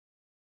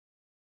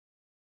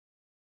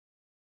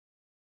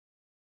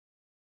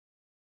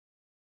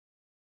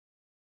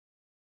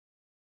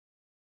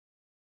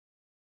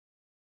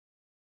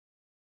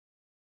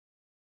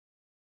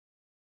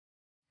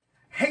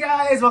Hey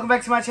guys, welcome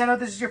back to my channel. If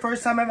this is your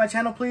first time at my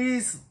channel,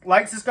 please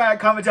like, subscribe,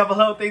 comment down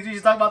below things we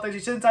should talk about, things we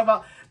shouldn't talk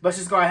about. Let's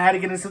just go ahead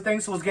and get into some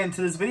things. So let's get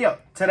into this video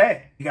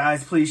today. You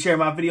guys, please share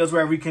my videos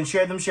wherever you can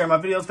share them. Share my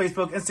videos,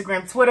 Facebook,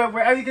 Instagram, Twitter,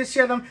 wherever you can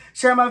share them.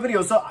 Share my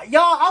videos. So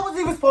y'all, I was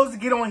even supposed to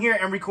get on here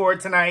and record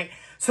tonight.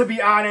 To be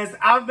honest,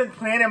 I've been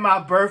planning my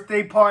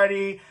birthday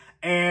party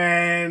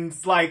and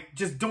like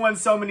just doing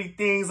so many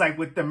things like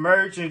with the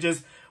merch and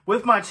just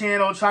with my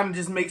channel, trying to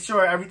just make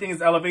sure everything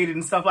is elevated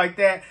and stuff like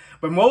that.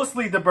 But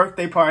mostly the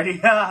birthday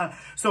party.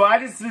 So I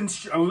just been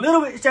a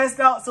little bit stressed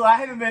out. So I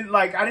haven't been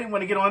like, I didn't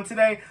want to get on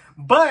today.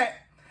 But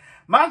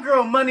my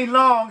girl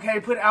MUNILONG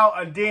had put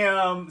out a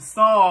damn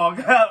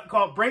song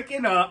called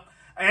Breaking Up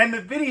and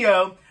the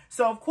video.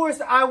 So of course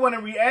I want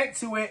to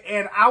react to it.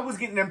 And I was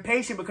getting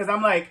impatient because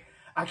I'm like,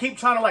 I keep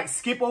trying to like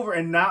skip over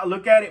and not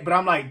look at it, but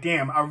I'm like,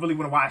 damn, I really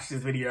want to watch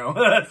this video.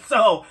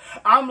 So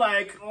I'm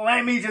like,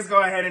 let me just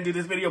go ahead and do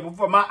this video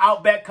before my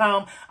Outback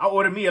come. I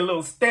ordered me a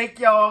little steak,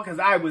 y'all, because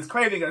I was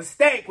craving a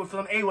steak with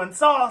some A1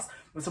 sauce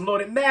with some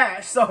loaded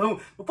mash. So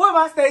before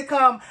my steak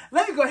come,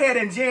 let me go ahead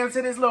and jam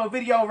to this little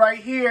video right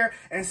here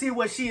and see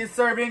what she is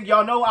serving.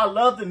 Y'all know I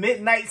love the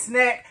midnight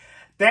snack.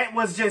 That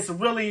was just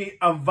really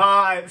a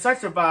vibe,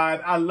 such a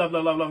vibe. I love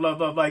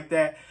like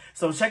that.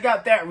 So check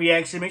out that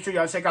reaction. Make sure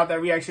y'all check out that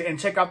reaction and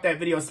check out that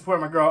video.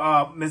 Support my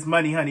girl, Miss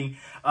Money Honey.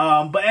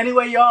 But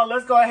anyway, y'all,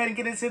 let's go ahead and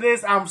get into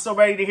this. I'm so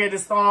ready to hear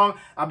this song.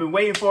 I've been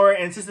waiting for it,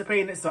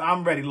 anticipating it, so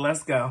I'm ready.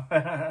 Let's go. All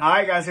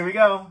right, guys, here we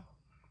go.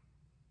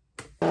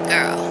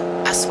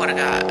 Girl, I swear to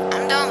God,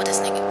 I'm done with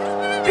this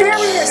nigga. Period.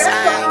 Yes,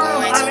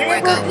 I'm going to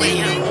break up with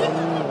him. him.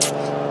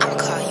 I'ma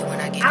call you when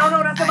I get I don't know,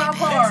 home. that's my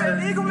part.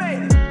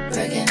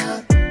 Breaking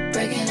up,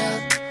 breaking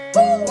up.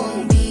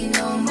 Won't be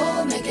no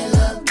more making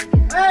love.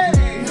 Hey,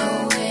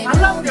 no way, I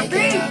love the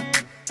beat.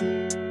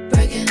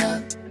 Breaking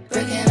up,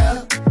 breaking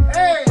up.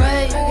 Hey,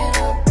 Break up.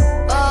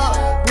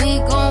 Oh, we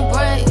gon'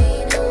 break.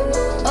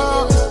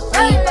 Oh,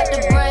 we about to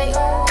break.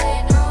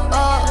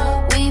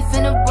 Oh, we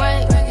finna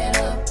break.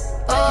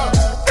 Oh,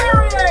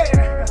 period.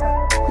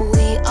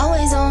 we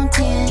always on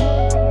 10.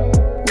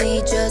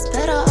 We just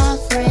better off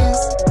friends.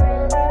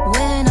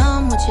 When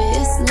I'm with you,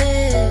 it's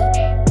lit.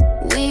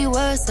 We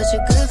were such a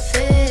good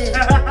fit.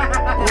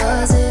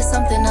 Was it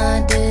something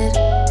I did?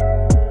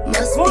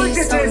 Must be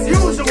Gorgeous as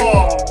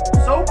usual.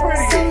 So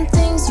pretty. Some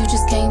things you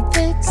just can't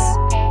fix.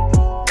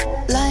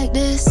 Like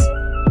this.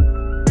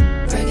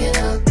 Breaking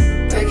up,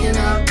 breaking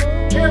up.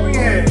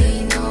 Period.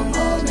 Be no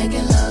more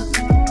making love.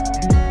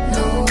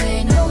 No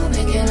way, no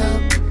making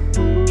up.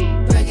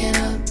 Breaking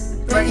up,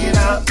 Breaking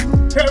up.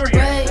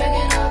 Period.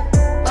 breaking up.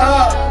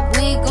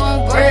 We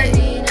gon' break.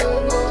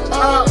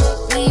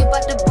 We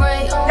about to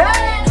break.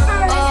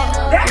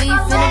 We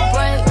finna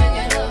break.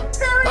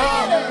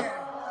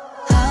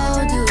 How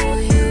do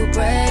you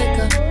break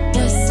up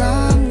with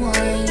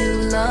someone you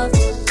love?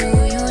 Do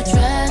you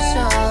trash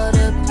all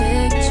the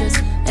pictures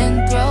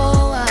and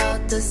throw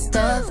out the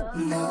stuff?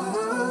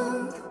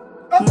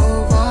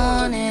 Move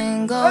on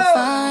and go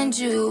find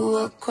you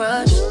a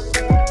crush.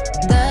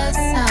 That's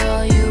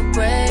how you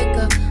break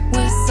up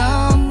with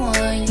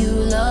someone you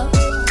love.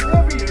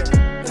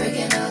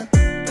 Breaking up,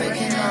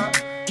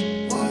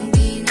 won't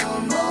be no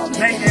more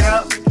Make it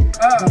up.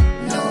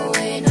 No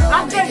way, no I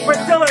think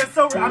Priscilla is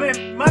so,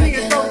 Money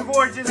is so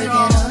gorgeous,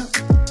 y'all.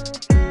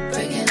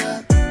 Breaking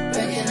up,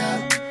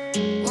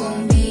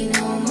 won't be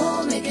no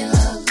more making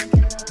love.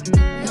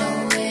 No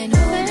way, no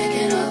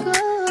making up.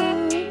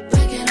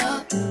 Breaking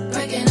up,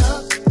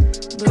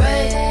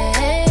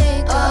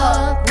 break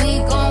up, we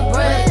gon'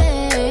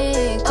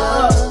 break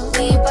up.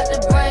 We about to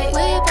break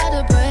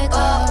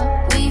up,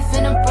 we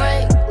finna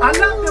break. I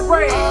love the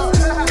braids.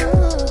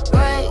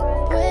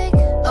 Break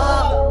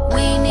up,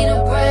 we need a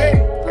break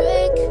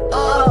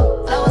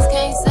up. Flowers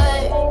can't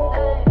save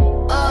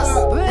us,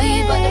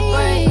 we about to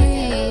break.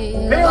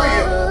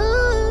 Period.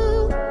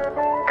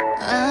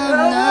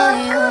 I'm not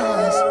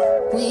yours,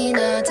 we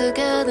not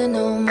together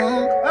no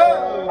more.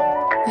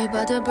 We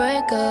about to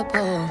break up,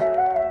 break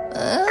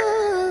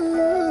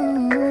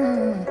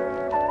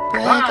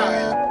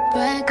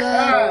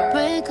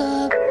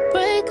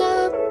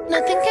up.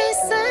 Nothing can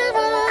save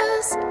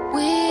us.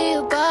 We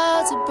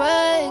about to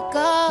break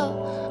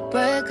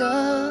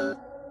up.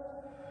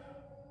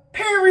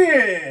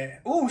 Period.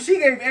 Ooh, she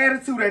gave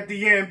attitude at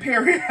the end,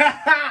 period.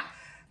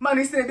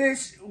 Money said,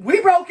 bitch,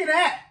 we broke it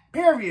at.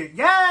 Period.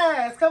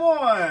 Yes, come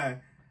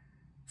on.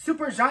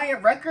 Super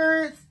Giant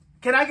Records.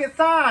 Can I get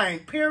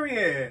signed?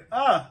 Period.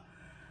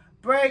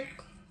 Break.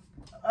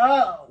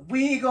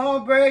 We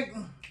gonna break.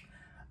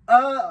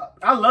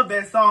 I love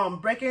that song.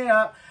 Breaking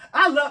Up.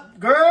 I love,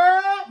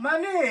 girl,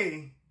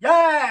 Money.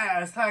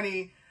 Yes,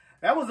 honey.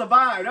 That was a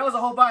vibe. That was a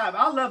whole vibe.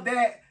 I love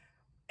that.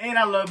 And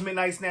I love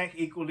Midnight Snack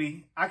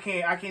equally. I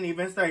can't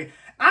even say.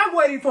 I'm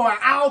waiting for an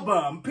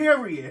album,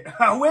 period.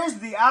 Where's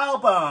the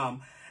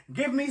album?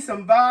 Give me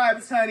some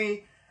vibes,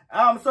 honey.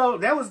 So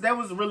that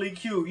was really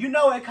cute. You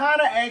know, it kind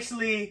of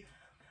actually,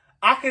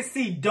 I could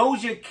see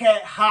Doja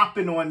Cat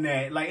hopping on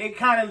that. Like, it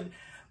kind of,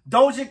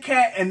 Doja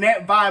Cat and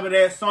that vibe of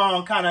that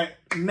song kind of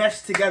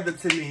meshed together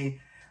to me.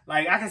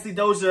 Like, I can see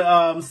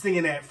Doja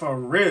singing that for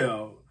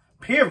real.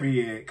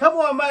 Period. Come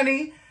on,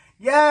 Money.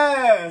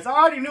 Yes. I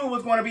already knew it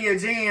was going to be a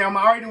jam.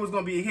 I already knew it was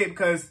going to be a hit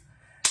because,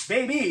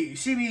 baby,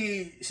 she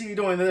be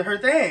doing her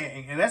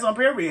thing. And that's on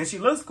period. And she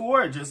looks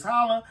gorgeous.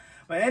 Holla.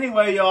 But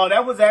anyway, y'all,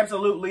 that was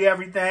absolutely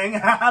everything.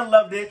 I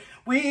loved it.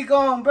 We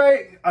gon'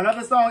 break.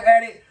 Another song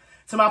added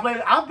to my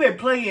playlist. I've been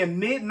playing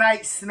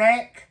Midnight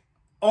Snack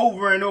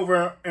over and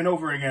over and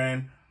over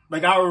again.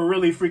 Like, I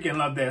really freaking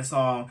love that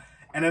song.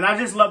 And then I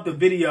just love the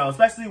video,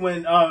 especially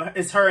when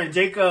it's her and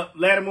Jacob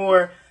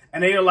Lattimore,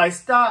 and they're like,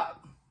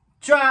 stop,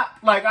 drop.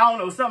 Like, I don't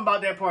know, something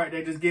about that part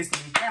that just gets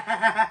me.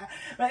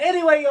 But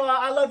anyway, y'all,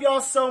 I love y'all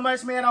so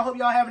much, man. I hope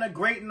y'all having a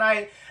great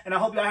night, and I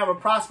hope y'all have a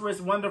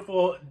prosperous,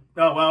 wonderful,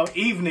 well,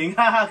 evening,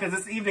 because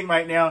it's evening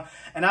right now.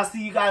 And I'll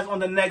see you guys on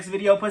the next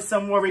video. Put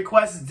some more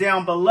requests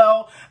down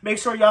below. Make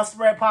sure y'all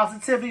spread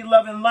positivity,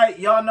 love, and light.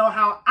 Y'all know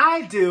how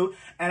I do,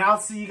 and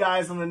I'll see you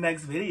guys on the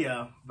next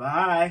video.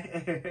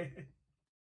 Bye.